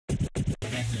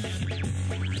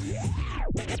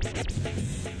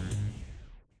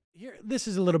Here, this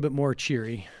is a little bit more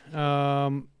cheery.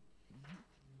 AOC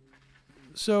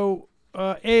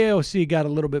got a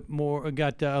little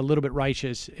bit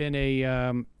righteous in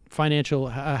a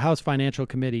House Financial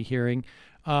Committee hearing.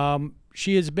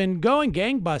 She has been going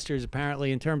gangbusters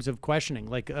apparently in terms of questioning,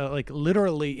 like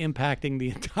literally impacting the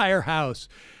entire House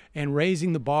and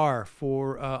raising the bar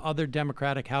for other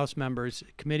Democratic House members,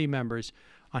 committee members,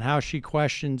 on how she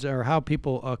questions or how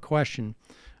people question.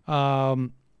 At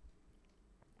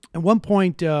one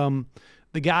point, the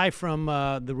guy from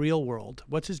The Real World,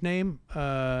 what's his name?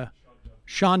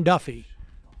 Sean Duffy,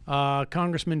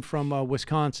 congressman from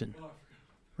Wisconsin,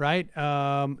 right?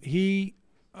 He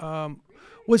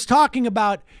was talking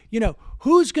about,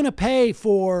 who's going to pay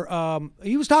for,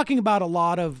 he was talking about a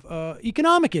lot of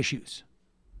economic issues,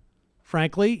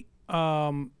 frankly,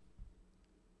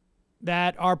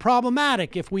 that are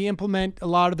problematic if we implement a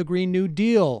lot of the Green New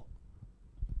Deal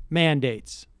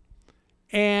mandates.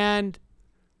 And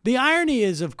the irony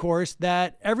is, of course,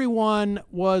 that everyone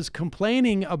was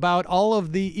complaining about all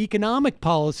of the economic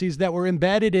policies that were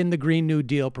embedded in the Green New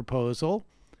Deal proposal.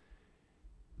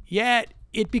 Yet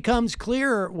it becomes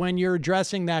clearer when you're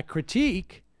addressing that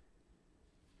critique,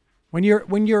 when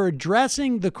you're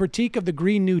addressing the critique of the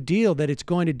Green New Deal, that it's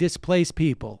going to displace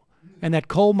people and that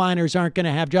coal miners aren't going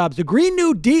to have jobs. The Green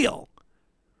New Deal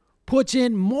puts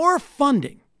in more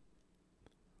funding,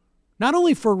 not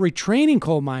only for retraining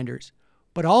coal miners,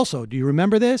 but also, do you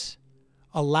remember this?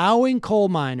 Allowing coal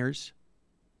miners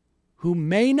who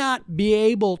may not be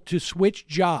able to switch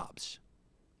jobs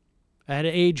at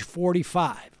age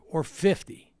 45 or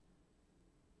 50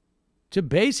 to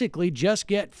basically just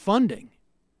get funding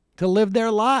to live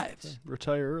their lives.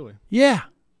 Retire early. Yeah.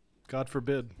 God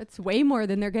forbid. That's way more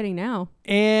than they're getting now.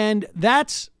 And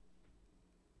that's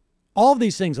all of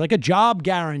these things, like a job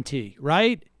guarantee,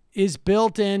 right, is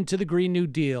built into the Green New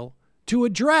Deal to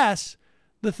address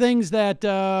the things that,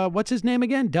 what's his name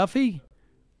again? Duffy?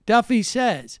 Duffy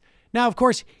says. Now, of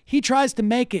course, he tries to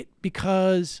make it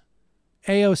because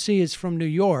AOC is from New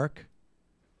York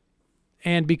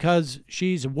and because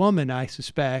she's a woman, I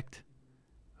suspect,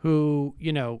 who,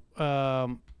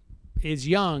 is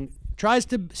young, tries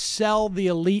to sell the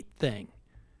elite thing.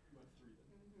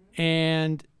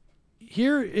 And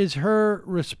here is her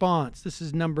response. This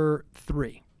is number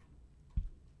 3.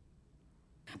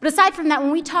 But aside from that,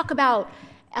 when we talk about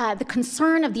the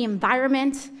concern of the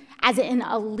environment as an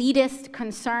elitist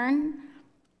concern,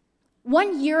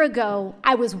 1 year ago,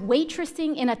 I was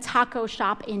waitressing in a taco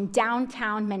shop in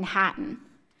downtown Manhattan.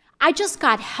 I just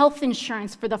got health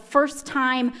insurance for the first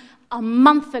time a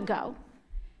month ago.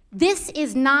 This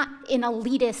is not an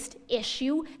elitist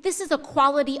issue. This is a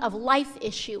quality of life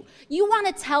issue. You want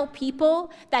to tell people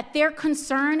that their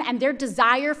concern and their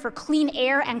desire for clean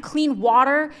air and clean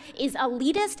water is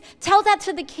elitist? Tell that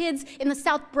to the kids in the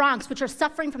South Bronx, which are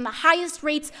suffering from the highest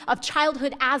rates of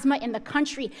childhood asthma in the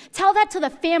country. Tell that to the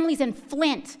families in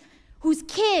Flint, whose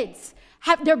kids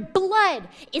have their blood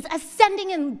is ascending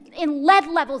in lead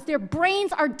levels. Their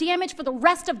brains are damaged for the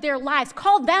rest of their lives.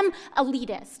 Call them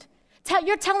elitist.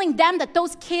 You're telling them that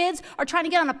those kids are trying to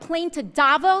get on a plane to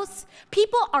Davos?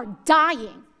 People are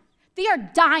dying. They are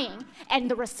dying.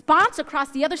 And the response across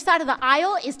the other side of the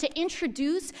aisle is to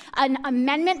introduce an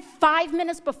amendment 5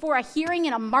 minutes before a hearing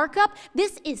in a markup.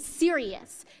 This is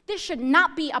serious. This should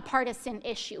not be a partisan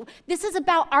issue. This is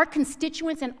about our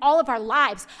constituents in all of our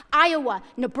lives. Iowa,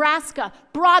 Nebraska,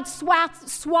 broad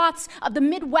swaths of the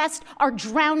Midwest are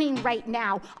drowning right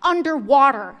now,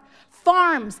 underwater.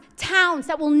 Farms, towns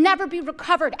that will never be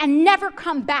recovered and never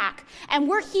come back. And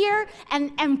we're here,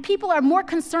 and people are more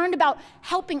concerned about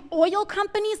helping oil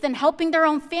companies than helping their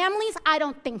own families? I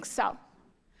don't think so.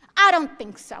 I don't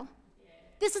think so.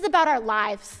 This is about our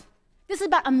lives. This is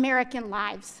about American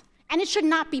lives. And it should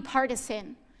not be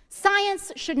partisan.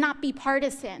 Science should not be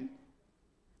partisan.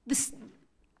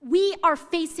 We are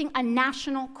facing a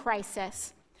national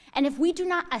crisis. And if we do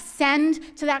not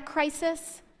ascend to that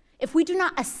crisis, if we do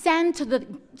not ascend to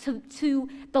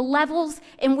the levels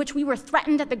in which we were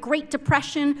threatened at the Great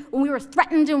Depression, when we were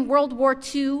threatened in World War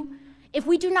II, if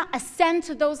we do not ascend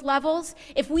to those levels,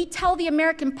 if we tell the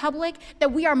American public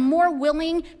that we are more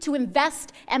willing to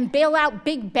invest and bail out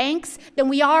big banks than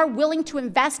we are willing to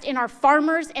invest in our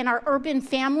farmers and our urban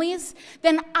families,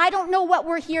 then I don't know what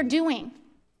we're here doing.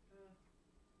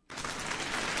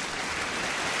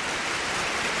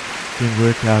 Didn't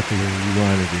work out the way you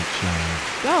wanted it, child.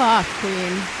 Go off,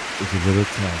 Queen. It's a little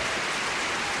tough.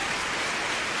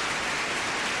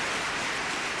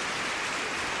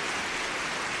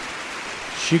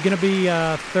 She gonna be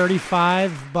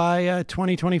 35 by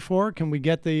 2024? Can we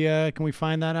get the? Can we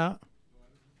find that out?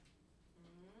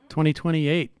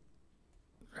 2028,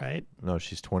 right? No,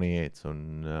 she's 28, so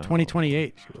no.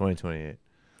 2028. 2028.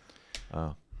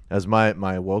 Oh. As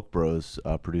my Woke Bros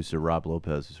producer, Rob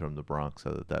Lopez, is from the Bronx,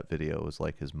 said that video was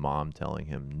like his mom telling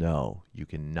him, no, you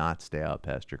cannot stay out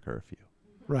past your curfew.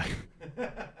 Right. We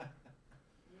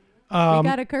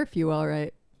got a curfew, all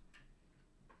right.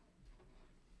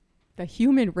 The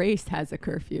human race has a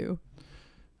curfew.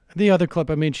 The other clip,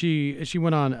 I mean, she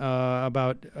went on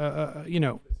about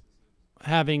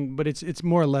having, but it's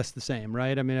more or less the same,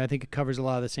 right? I mean, I think it covers a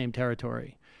lot of the same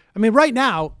territory. I mean, right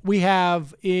now we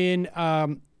have in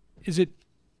is it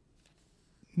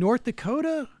North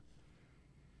Dakota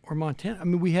or Montana? I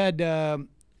mean, we had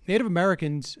Native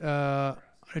Americans, a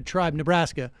tribe,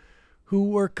 Nebraska, who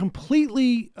were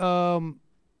completely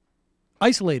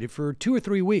isolated for 2 or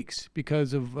 3 weeks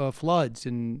because of floods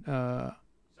in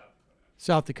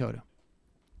South Dakota.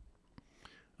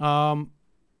 Whole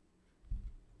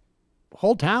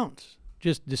towns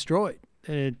just destroyed.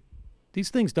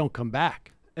 These things don't come back.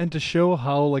 And to show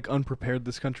how like unprepared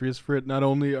this country is for it, not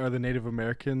only are the Native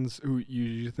Americans who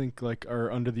you think like are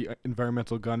under the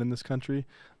environmental gun in this country,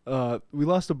 we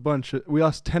lost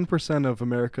 10% of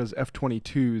America's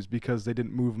F-22s because they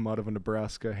didn't move them out of a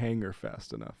Nebraska hangar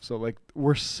fast enough. So like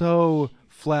we're so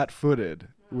flat-footed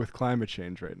with climate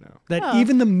change right now that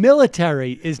even the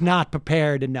military is not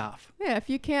prepared enough. Yeah, if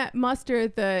you can't muster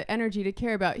the energy to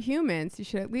care about humans, you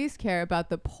should at least care about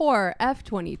the poor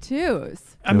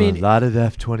F-22s. There were a lot of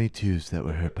F-22s that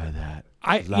were hurt by that.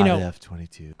 A lot of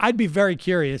F-22s. I'd be very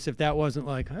curious if that wasn't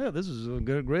like, hey, this is a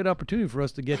great opportunity for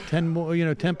us to get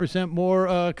 10%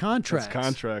 more contracts. That's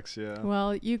contracts, yeah.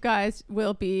 Well, you guys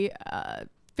will be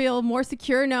feel more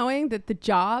secure knowing that the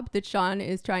job that Sean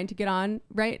is trying to get on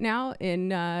right now in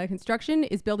construction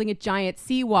is building a giant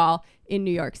seawall in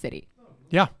New York City.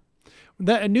 Yeah.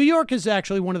 New York is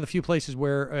actually one of the few places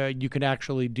where you could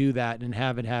actually do that and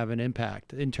have it have an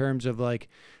impact in terms of like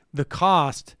the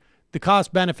cost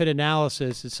benefit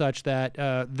analysis is such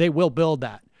that they will build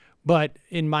that. But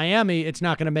in Miami, it's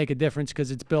not going to make a difference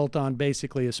because it's built on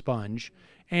basically a sponge.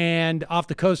 And off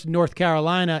the coast of North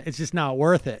Carolina, it's just not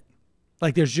worth it.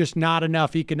 Like there's just not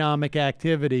enough economic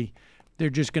activity.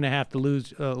 They're just going to have to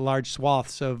lose large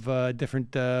swaths of different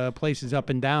places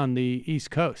up and down the East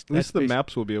Coast. At least the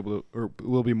maps will be able to, or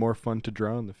will be more fun to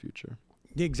draw in the future.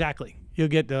 Exactly. You'll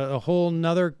get a whole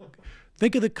nother.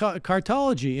 Think of the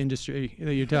cartology industry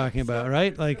that you're talking about,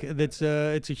 right? Like it's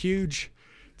a huge.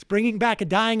 It's bringing back a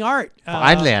dying art.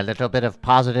 Finally, a little bit of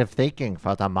positive thinking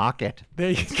for the market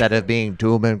instead of being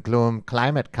doom and gloom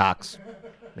climate cocks.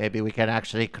 Maybe we can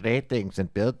actually create things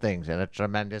and build things in a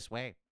tremendous way.